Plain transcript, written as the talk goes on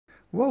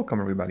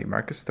Welcome everybody,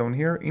 Marcus Stone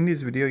here. In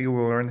this video you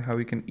will learn how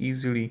you can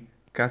easily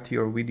cut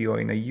your video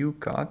in a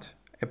YouCut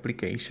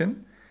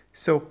application.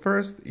 So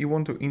first you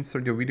want to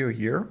insert your video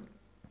here,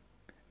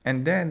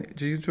 and then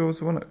you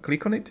just want to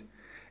click on it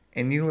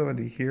and you'll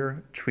already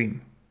here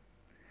trim.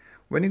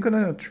 When you're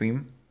gonna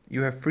trim,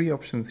 you have three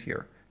options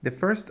here. The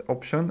first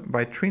option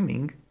by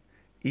trimming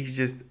is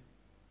just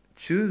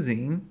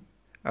choosing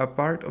a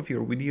part of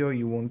your video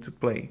you want to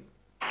play.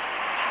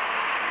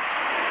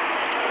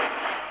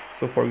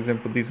 So for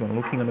example, this one,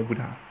 looking on a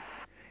Buddha.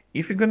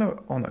 If you're gonna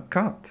on a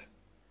cut,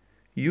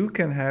 you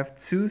can have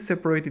two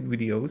separated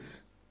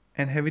videos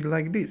and have it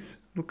like this.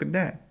 Look at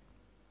that.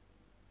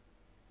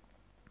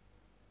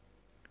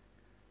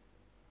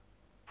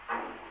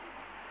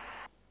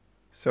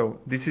 So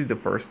this is the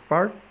first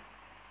part,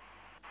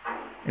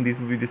 and this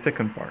will be the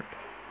second part.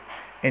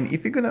 And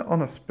if you're gonna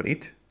on a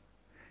split,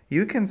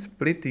 you can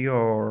split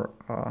your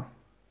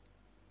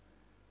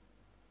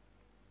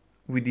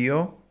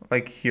video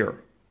like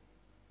here.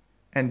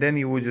 And then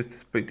you will just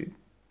split it.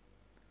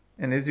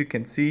 And as you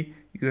can see,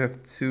 you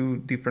have two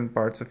different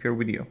parts of your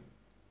video.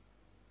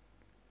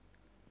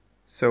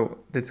 So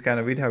that's kind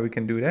of it, how we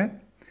can do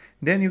that.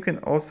 Then you can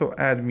also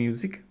add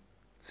music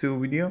to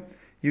video.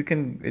 You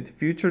can add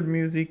featured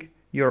music,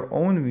 your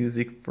own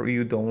music for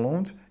you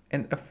download,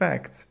 and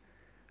effects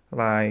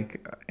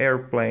like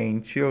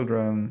airplane,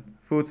 children,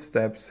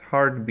 footsteps,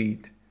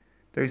 heartbeat.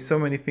 There is so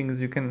many things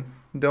you can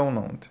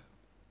download.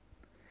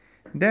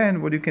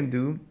 Then what you can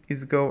do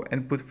is go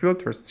and put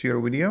filters to your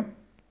video.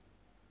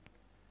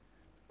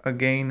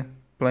 Again,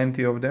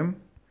 plenty of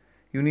them.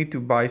 You need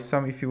to buy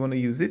some if you want to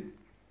use it.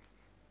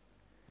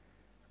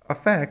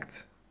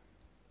 Effects,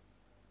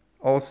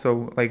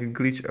 also like a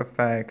glitch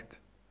effect.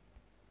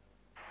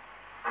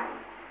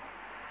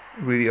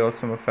 Really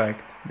awesome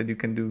effect that you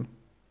can do.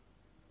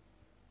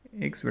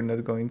 We're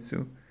not going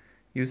to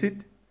use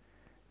it.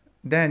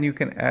 Then you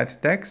can add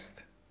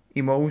text,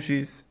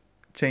 emojis,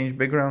 change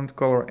background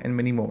color, and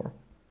many more.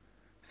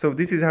 So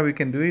this is how you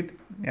can do it.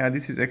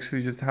 This is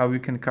actually just how you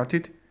can cut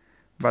it,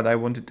 but I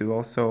wanted to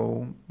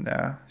also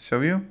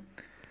show you.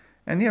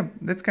 And yeah,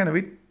 that's kind of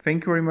it.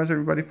 Thank you very much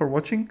everybody for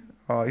watching.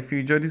 If you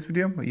enjoyed this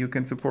video, you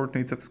can support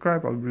me and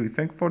subscribe. I'll be really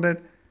thankful for that.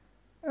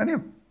 And yeah,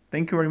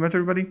 thank you very much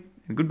everybody,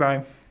 and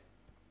goodbye.